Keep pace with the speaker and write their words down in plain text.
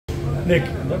Nick,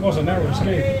 that was a narrow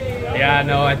escape. Yeah,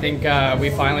 no, I think we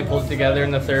finally pulled it together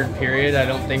in the third period. I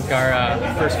don't think our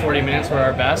first 40 minutes were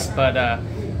our best, but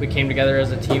we came together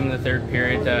as a team in the third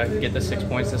period to get the 6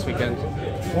 points this weekend.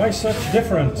 Why such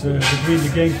difference between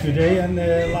the game today and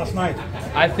last night?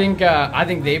 I think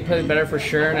they played better for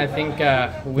sure, and I think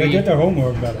they did their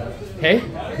homework better. Hey?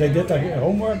 They did their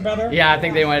homework better? Yeah, I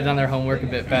think they might have done their homework a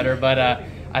bit better, but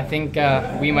I think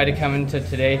we might have come into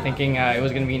today thinking it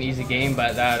was going to be an easy game,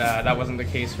 but that wasn't the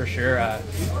case for sure.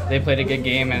 They played a good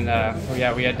game, and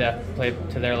yeah, we had to play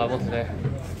to their level today.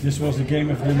 This was the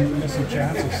game of the missing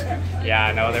chances.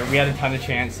 Yeah, no, we had a ton of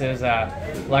chances.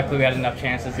 Luckily, we had enough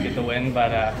chances to get the win,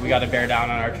 but we got to bear down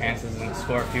on our chances and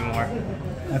score a few more.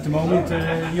 At the moment,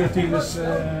 your team is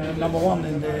 #1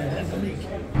 in the league.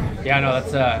 Yeah, no,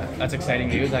 that's exciting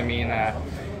news. I mean,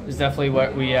 it's definitely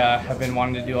what we have been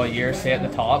wanting to do all year, stay at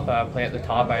the top, play at the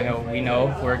top. We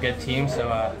know we're a good team,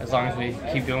 so as long as we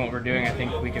keep doing what we're doing, I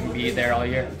think we can be there all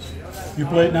year. You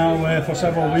played now for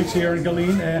several weeks here in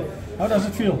Guiney. How does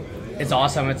it feel? It's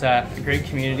awesome. It's a great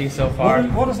community so far.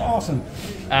 What is awesome?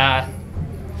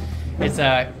 It's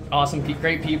awesome,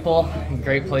 great people,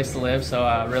 great place to live, so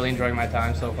really enjoying my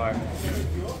time so far.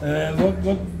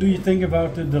 What do you think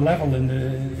about the level in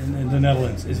the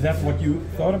Netherlands? Is that what you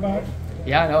thought about?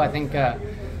 Yeah, no, I think a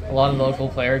lot of the local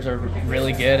players are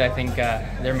really good. I think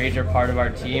they're a major part of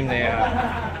our team. They,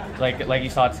 like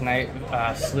you saw tonight,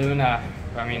 Sloan,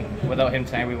 I mean, without him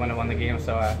tonight, we wouldn't have won the game.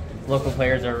 So local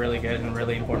players are really good and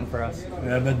really important for us.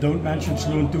 Yeah, but don't mention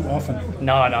Sloan too often.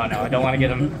 No, I don't want to get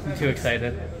them too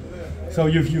excited. So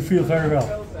you feel very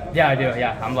well? Yeah, I do.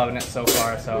 Yeah, I'm loving it so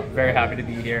far. So very happy to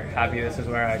be here. Happy this is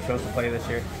where I chose to play this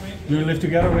year. Do you live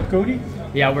together with Cody?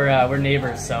 Yeah, we're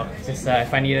neighbors. So just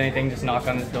if I need anything, just knock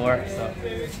on his door. So.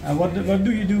 And what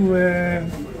do you do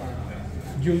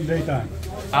during daytime?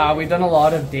 We've done a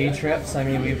lot of day trips. I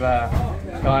mean, we've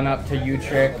gone up to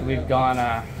Utrecht. We've gone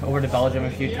over to Belgium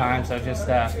a few times. So just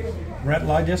Red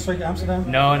Light District,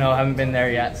 Amsterdam? No, haven't been there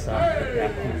yet. So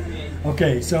yeah.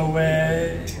 Okay, so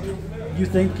you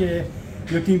think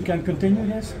your team can continue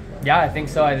this? Yeah, I think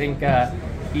so. I think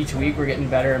each week we're getting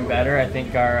better and better. I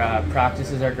think our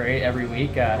practices are great every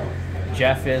week.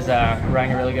 Jeff is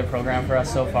running a really good program for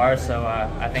us so far. So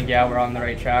I think, yeah, we're on the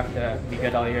right track to be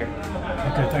good all year.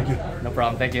 Okay, thank you. No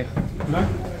problem. Thank you. Good luck.